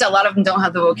 Kids, a lot of them don't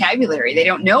have the vocabulary. They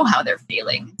don't know how they're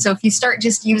feeling. So if you start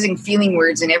just using feeling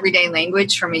words in everyday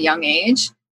language from a young age,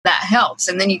 that helps.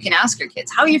 And then you can ask your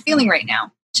kids, how are you feeling right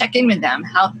now? Check in with them,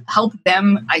 help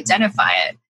them identify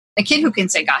it. A kid who can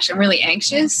say, gosh, I'm really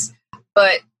anxious,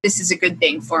 but this is a good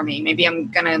thing for me. Maybe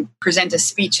I'm going to present a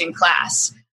speech in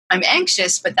class. I'm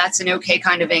anxious, but that's an okay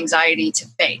kind of anxiety to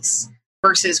face.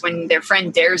 Versus when their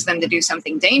friend dares them to do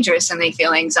something dangerous and they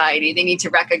feel anxiety, they need to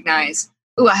recognize,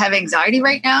 ooh, I have anxiety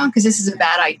right now because this is a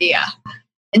bad idea.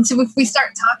 And so if we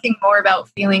start talking more about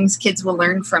feelings, kids will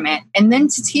learn from it. And then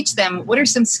to teach them, what are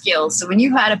some skills? So when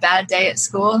you had a bad day at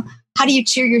school, how do you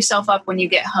cheer yourself up when you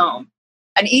get home?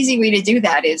 An easy way to do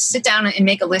that is sit down and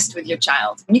make a list with your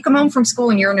child. When you come home from school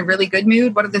and you're in a really good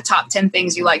mood, what are the top 10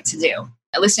 things you like to do?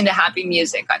 I listen to happy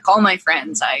music. I call my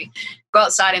friends. I go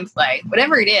outside and play,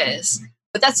 whatever it is.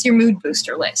 But that's your mood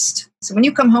booster list. So when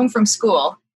you come home from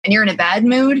school and you're in a bad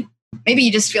mood, maybe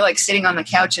you just feel like sitting on the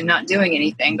couch and not doing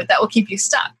anything, but that will keep you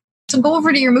stuck. So go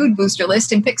over to your mood booster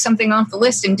list and pick something off the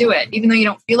list and do it. Even though you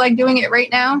don't feel like doing it right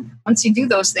now, once you do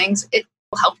those things, it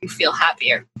will help you feel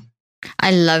happier.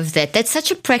 I love that. That's such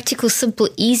a practical, simple,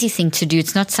 easy thing to do.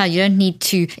 It's not so you don't need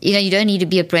to, you don't need to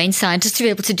be a brain scientist to be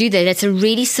able to do that. That's a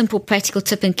really simple, practical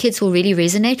tip, and kids will really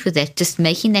resonate with that. Just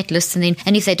making that list, and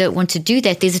if they don't want to do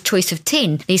that, there's a choice of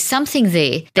 10. There's something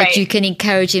there that right. You can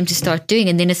encourage them to start doing,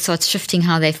 and then it starts shifting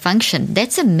how they function.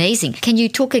 That's amazing. Can you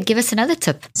give us another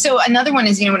tip? So another one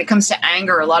is, when it comes to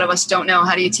anger, a lot of us don't know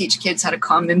how do you teach kids how to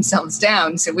calm themselves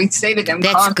down. So we say to them,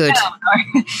 that's calm good. down.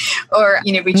 Or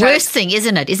we try worst thing,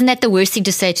 isn't it? Isn't that the worst thing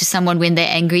to say to someone when they're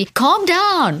angry? Calm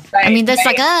down. Right, I mean, that's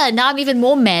right. now I'm even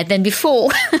more mad than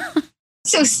before.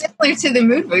 So similar to the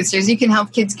mood boosters, you can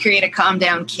help kids create a calm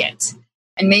down kit.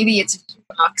 And maybe it's a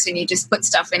box and you just put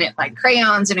stuff in it like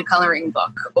crayons in a coloring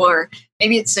book. Or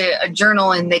maybe it's a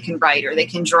journal and they can write or they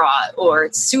can draw. Or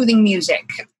it's soothing music,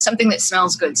 something that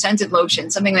smells good, scented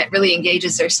lotion, something that really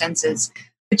engages their senses.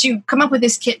 But you come up with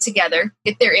this kit together,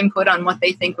 get their input on what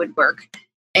they think would work.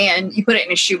 And you put it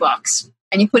in a shoebox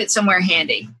and you put it somewhere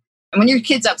handy. And when your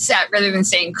kid's upset, rather than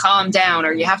saying calm down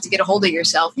or you have to get a hold of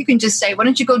yourself, you can just say, why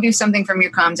don't you go do something from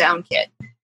your calm down kit?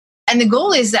 And the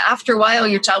goal is that after a while,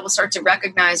 your child will start to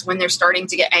recognize when they're starting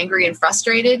to get angry and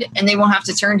frustrated, and they won't have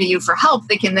to turn to you for help.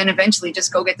 They can then eventually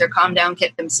just go get their calm down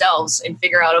kit themselves and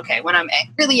figure out, okay, when I'm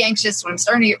really anxious, when I'm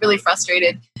starting to get really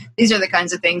frustrated, these are the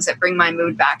kinds of things that bring my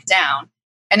mood back down.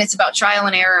 And it's about trial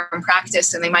and error and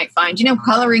practice. And they might find,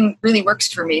 coloring really works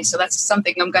for me, so that's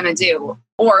something I'm going to do.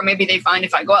 Or maybe they find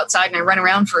if I go outside and I run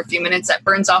around for a few minutes, that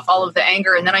burns off all of the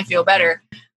anger and then I feel better.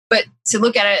 But to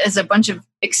look at it as a bunch of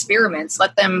experiments,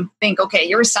 let them think, okay,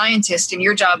 you're a scientist and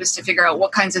your job is to figure out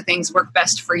what kinds of things work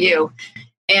best for you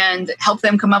and help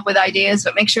them come up with ideas,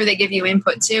 but make sure they give you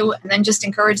input too. And then just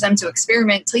encourage them to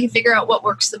experiment till you figure out what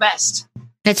works the best.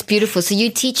 That's beautiful. So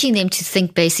you're teaching them to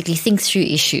think through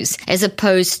issues, as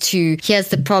opposed to, here's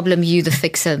the problem, you the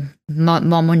fixer,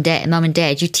 mom and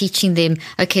dad. You're teaching them,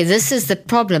 okay, this is the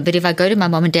problem, but if I go to my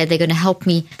mom and dad, they're going to help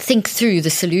me think through the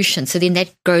solution. So then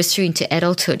that goes through into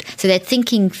adulthood. So that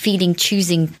thinking, feeling,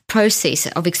 choosing process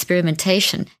of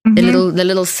experimentation, the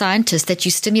little scientist that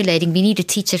you're stimulating, we need to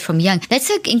teach it from young. That's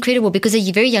so incredible, because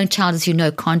a very young child, as you know,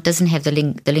 doesn't have the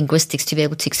linguistics to be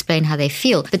able to explain how they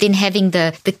feel. But then having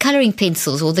the coloring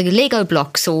pencils or the Lego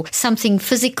blocks or something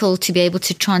physical to be able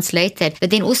to translate that. But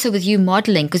then also with you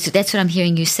modeling, because that's what I'm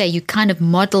hearing you say, you kind of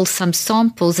model some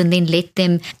samples and then let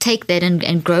them take that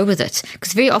and grow with it.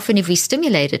 Because very often if we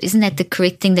stimulate it, isn't that the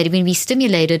correct thing, that when we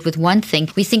stimulate it with one thing,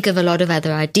 we think of a lot of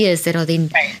other ideas that are then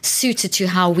suited to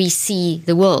how we see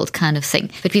the world, kind of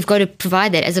thing. But we've got to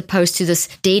provide that, as opposed to this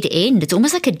dead end. It's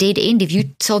almost like a dead end if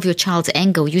you solve your child's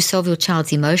anger, or you solve your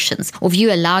child's emotions, or if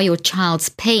you allow your child's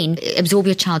pain, absorb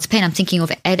your child's pain. I'm thinking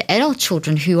of adult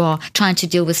children who are trying to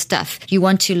deal with stuff. You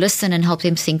want to listen and help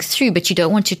them think through, but you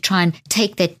don't want to try and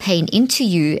take that pain into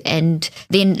you and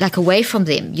then away from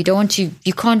them. You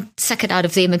can't suck it out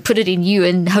of them and put it in you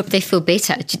and hope they feel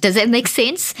better. Does that make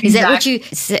sense? Exactly.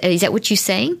 Is that what you're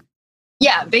saying?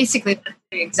 Yeah, basically,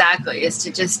 exactly, is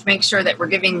to just make sure that we're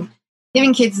giving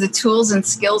kids the tools and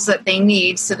skills that they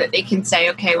need so that they can say,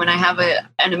 okay, when I have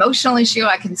an emotional issue,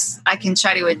 I can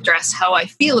try to address how I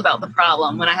feel about the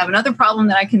problem. When I have another problem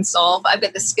that I can solve, I've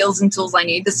got the skills and tools I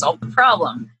need to solve the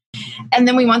problem. And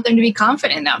then we want them to be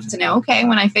confident enough to know, okay,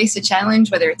 when I face a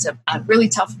challenge, whether it's a really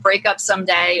tough breakup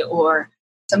someday or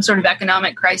some sort of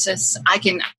economic crisis, I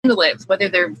can handle it. Whether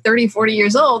they're 30, 40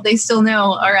 years old, they still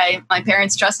know, all right, my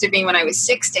parents trusted me when I was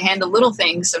 6 to handle little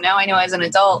things. So now I know as an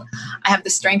adult, I have the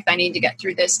strength I need to get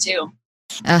through this too.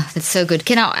 Oh, that's so good.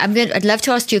 I'd love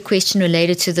to ask you a question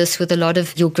related to this with a lot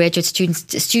of your graduate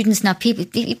students now, people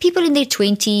in their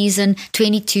 20s and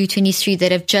 22, 23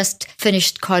 that have just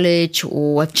finished college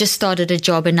or have just started a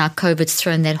job, and now COVID's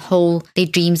thrown their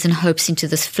dreams and hopes into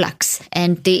this flux.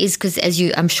 And there is, because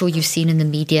I'm sure you've seen in the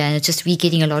media, and it's just we're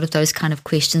getting a lot of those kind of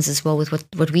questions as well with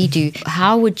what we do.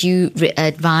 How would you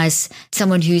advise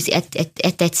someone who's at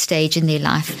that stage in their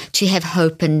life to have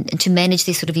hope and to manage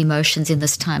their sort of emotions in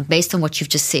this time, based on what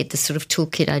you've just said, this sort of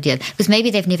toolkit idea? Because maybe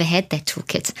they've never had that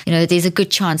toolkit. There's a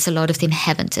good chance a lot of them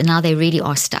haven't, and now they really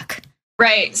are stuck.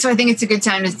 Right. So I think it's a good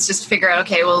time to just figure out,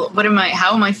 okay, well,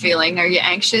 how am I feeling? Are you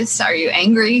anxious? Are you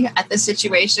angry at the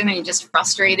situation? Are you just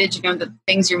frustrated? The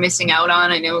things you're missing out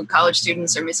on. I know college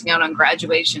students are missing out on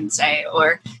graduation, say,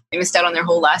 or they missed out on their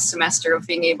whole last semester of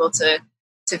being able to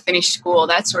finish school,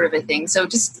 that sort of a thing. So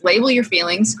just label your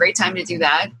feelings. Great time to do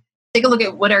that. Take a look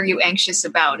at what are you anxious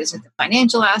about? Is it the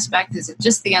financial aspect? Is it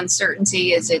just the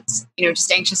uncertainty? Is it,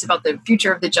 just anxious about the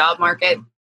future of the job market?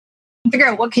 Figure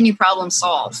out what can you problem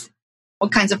solve?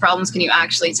 What kinds of problems can you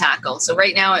actually tackle? So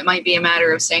right now it might be a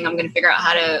matter of saying, I'm going to figure out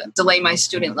how to delay my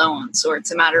student loans, or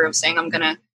it's a matter of saying, I'm going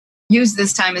to use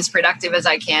this time as productive as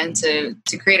I can to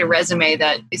create a resume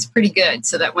that is pretty good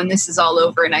so that when this is all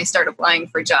over and I start applying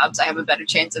for jobs, I have a better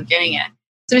chance of getting it.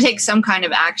 So to take some kind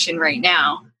of action right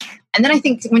now. And then I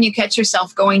think when you catch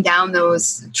yourself going down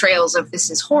those trails of this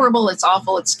is horrible, it's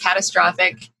awful, it's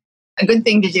catastrophic, a good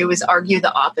thing to do is argue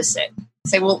the opposite.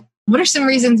 Say, well, what are some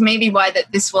reasons maybe why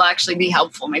that this will actually be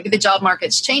helpful? Maybe the job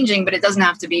market's changing, but it doesn't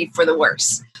have to be for the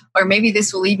worse. Or maybe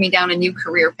this will lead me down a new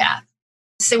career path.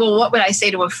 Say, well, what would I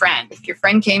say to a friend? If your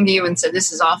friend came to you and said,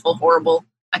 this is awful, horrible,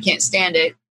 I can't stand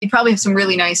it, you'd probably have some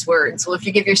really nice words. Well, if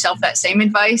you give yourself that same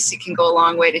advice, it can go a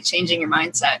long way to changing your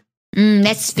mindset.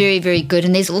 That's very, very good.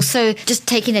 And there's also, just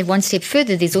taking that one step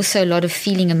further, there's also a lot of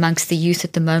feeling amongst the youth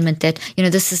at the moment that,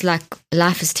 this is like,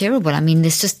 life is terrible. I mean,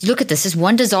 there's just, look at this, there's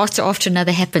one disaster after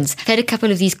another happens. I've had a couple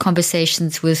of these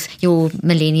conversations with your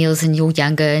millennials and your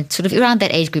younger, sort of around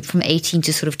that age group from 18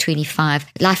 to sort of 25.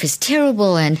 Life is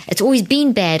terrible and it's always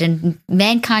been bad and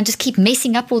mankind just keep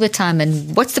messing up all the time.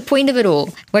 And what's the point of it all?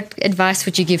 What advice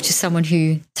would you give to someone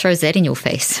who throws that in your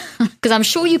face? Because I'm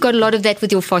sure you got a lot of that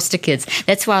with your foster kids.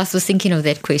 That's why I was was thinking of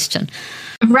that question.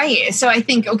 Right. So I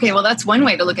think, okay, well, that's one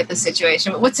way to look at the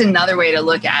situation, but what's another way to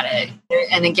look at it?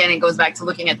 And again, it goes back to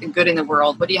looking at the good in the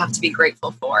world. What do you have to be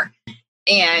grateful for?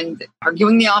 And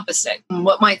arguing the opposite.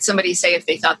 What might somebody say if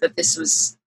they thought that this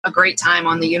was a great time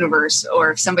on the universe? Or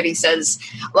if somebody says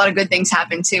a lot of good things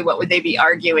happen too, what would they be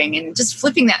arguing? And just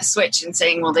flipping that switch and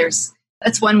saying, well,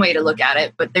 that's one way to look at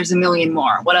it, but there's a million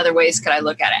more. What other ways could I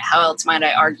look at it? How else might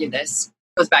I argue this?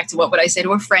 It goes back to what would I say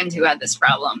to a friend who had this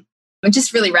problem? But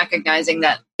just really recognizing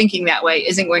that thinking that way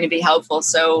isn't going to be helpful.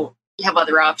 So you have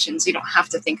other options. You don't have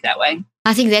to think that way.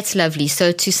 I think that's lovely.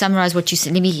 So to summarize what you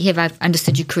said, let me hear if I've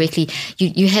understood you correctly.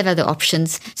 You have other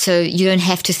options, so you don't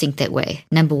have to think that way,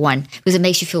 number one, because it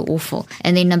makes you feel awful.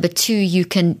 And then number two, you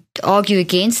can argue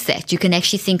against that. You can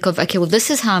actually think of, okay, well,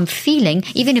 this is how I'm feeling.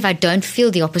 Even if I don't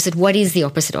feel the opposite, what is the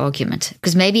opposite argument?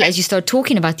 Because maybe as you start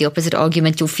talking about the opposite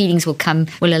argument, your feelings will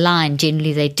align.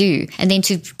 Generally, they do. And then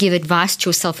to give advice to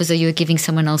yourself as though you're giving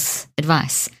someone else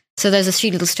advice. So those are 3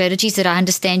 little strategies. That I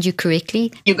understand you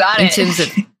correctly? You got it. In terms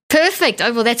of perfect.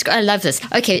 Oh, well, I love this.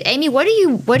 Okay, Amy, what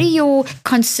are your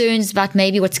concerns about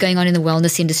maybe what's going on in the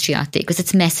wellness industry out there? Because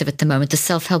it's massive at the moment, the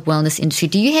self-help wellness industry.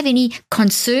 Do you have any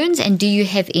concerns, and do you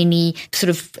have any sort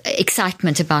of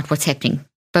excitement about what's happening?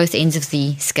 Both ends of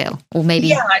the scale, or maybe?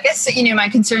 Yeah, I guess, my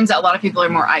concern is that a lot of people are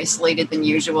more isolated than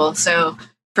usual. So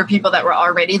for people that were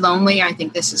already lonely, I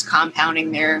think this is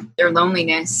compounding their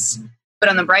loneliness. But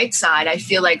on the bright side, I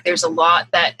feel like there's a lot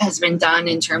that has been done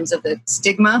in terms of the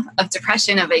stigma of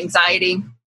depression, of anxiety.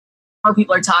 More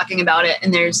people are talking about it,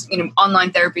 and there's,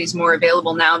 online therapy is more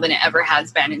available now than it ever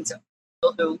has been. And so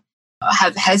people who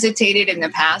have hesitated in the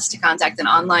past to contact an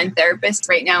online therapist,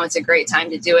 right now it's a great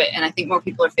time to do it. And I think more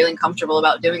people are feeling comfortable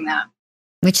about doing that.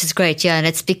 Which is great, yeah. And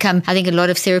it's become, I think a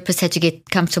lot of therapists had to get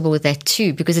comfortable with that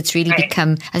too, because it's really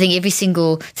become, I think every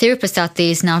single therapist out there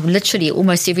is now literally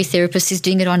almost every therapist is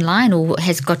doing it online or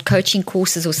has got coaching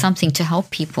courses or something to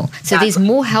help people. So there's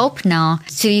more help now.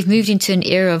 So we've moved into an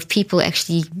era of people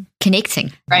actually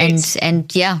connecting and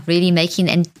really making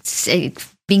and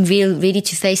being ready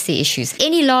to face the issues.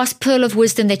 Any last pearl of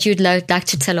wisdom that you'd like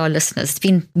to tell our listeners? It's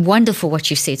been wonderful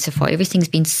what you've said so far. Everything's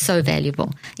been so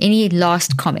valuable. Any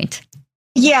last comment?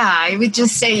 Yeah, I would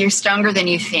just say you're stronger than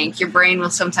you think. Your brain will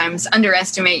sometimes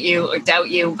underestimate you or doubt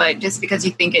you, but just because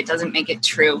you think it doesn't make it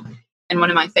true. And one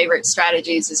of my favorite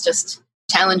strategies is just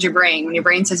challenge your brain. When your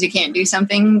brain says you can't do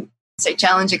something, say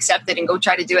challenge, accept it, and go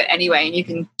try to do it anyway. And you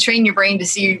can train your brain to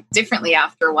see you differently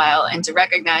after a while and to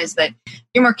recognize that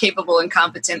you're more capable and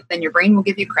competent than your brain will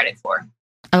give you credit for.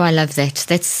 Oh, I love that.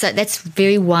 That's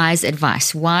very wise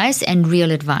advice, wise and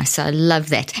real advice. I love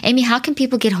that. Amy, how can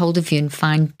people get hold of you and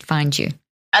find you?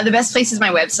 The best place is my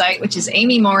website, which is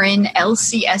Amy Morin,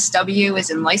 LCSW, as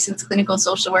in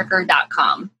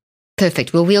licensed.clinicalsocialworker.com.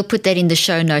 Perfect. Well, we'll put that in the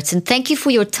show notes. And thank you for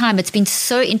your time. It's been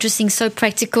so interesting, so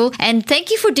practical. And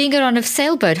thank you for doing it on a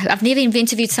sailboat. I've never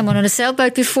interviewed someone on a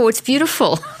sailboat before. It's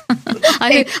beautiful.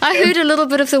 I heard a little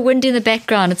bit of the wind in the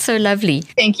background. It's so lovely.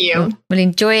 Thank you. Well,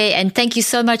 enjoy it. And thank you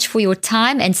so much for your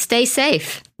time, and stay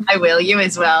safe. I will. You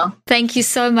as well. Thank you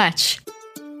so much.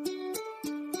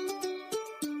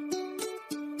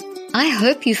 I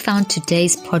hope you found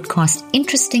today's podcast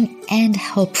interesting and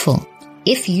helpful.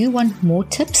 If you want more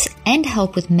tips and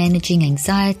help with managing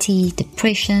anxiety,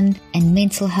 depression, and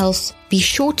mental health, be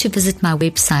sure to visit my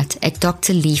website at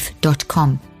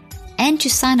drleaf.com and to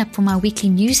sign up for my weekly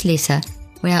newsletter,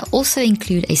 where I also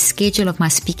include a schedule of my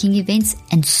speaking events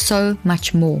and so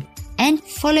much more. And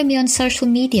follow me on social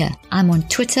media. I'm on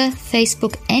Twitter,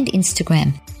 Facebook, and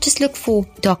Instagram. Just look for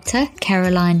Dr.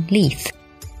 Caroline Leaf.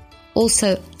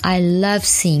 Also, I love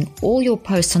seeing all your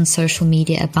posts on social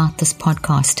media about this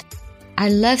podcast. I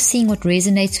love seeing what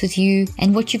resonates with you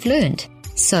and what you've learned.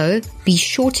 So be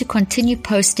sure to continue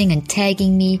posting and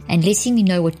tagging me and letting me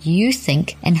know what you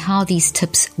think and how these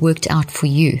tips worked out for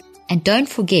you. And don't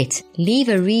forget, leave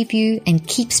a review and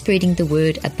keep spreading the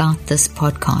word about this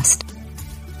podcast.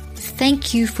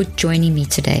 Thank you for joining me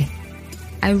today.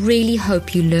 I really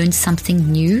hope you learned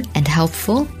something new and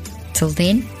helpful. Till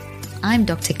then, I'm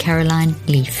Dr. Caroline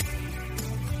Leaf.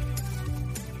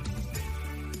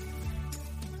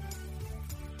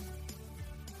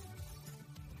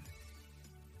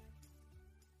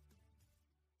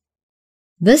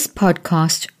 This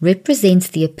podcast represents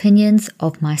the opinions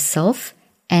of myself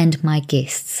and my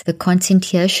guests. The content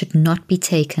here should not be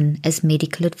taken as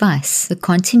medical advice. The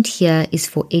content here is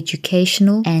for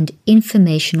educational and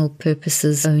informational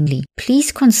purposes only.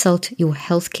 Please consult your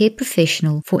healthcare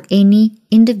professional for any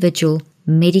individual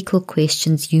medical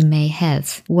questions you may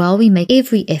have. While we make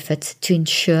every effort to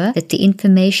ensure that the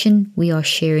information we are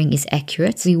sharing is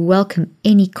accurate, we welcome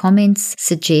any comments,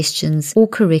 suggestions, or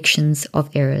corrections of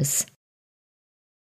errors.